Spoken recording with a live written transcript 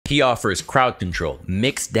He offers crowd control,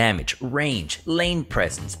 mixed damage, range, lane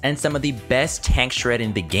presence, and some of the best tank shred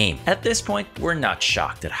in the game. At this point, we're not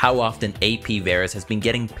shocked at how often AP VARUS has been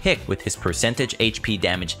getting picked. With his percentage HP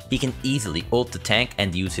damage, he can easily ult the tank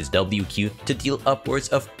and use his WQ to deal upwards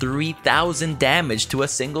of 3000 damage to a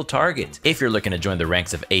single target. If you're looking to join the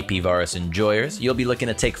ranks of AP VARUS enjoyers, you'll be looking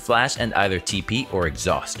to take flash and either TP or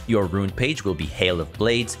exhaust. Your rune page will be Hail of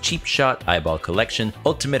Blades, Cheap Shot, Eyeball Collection,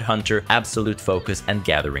 Ultimate Hunter, Absolute Focus, and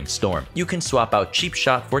Gathering Storm. You can swap out Cheap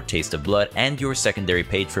Shot for Taste of Blood and your secondary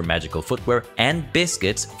page for Magical Footwear and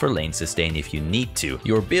Biscuits for lane sustain if you need to.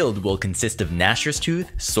 Your build will consist of Gnasher's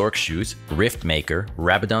Tooth, Sork Shoes, Rift Maker,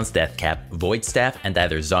 Rabadon's Deathcap, Void Staff, and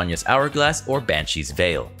either Zhonya's Hourglass or Banshee's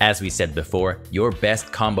Veil. As we said before, your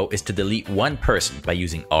best combo is to delete one person by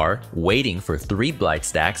using R, waiting for 3 Blight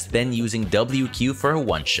stacks, then using WQ for a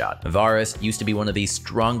one-shot. VARUS used to be one of the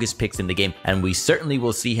strongest picks in the game, and we certainly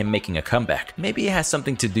will see him making a comeback. Maybe it has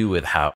something to do with how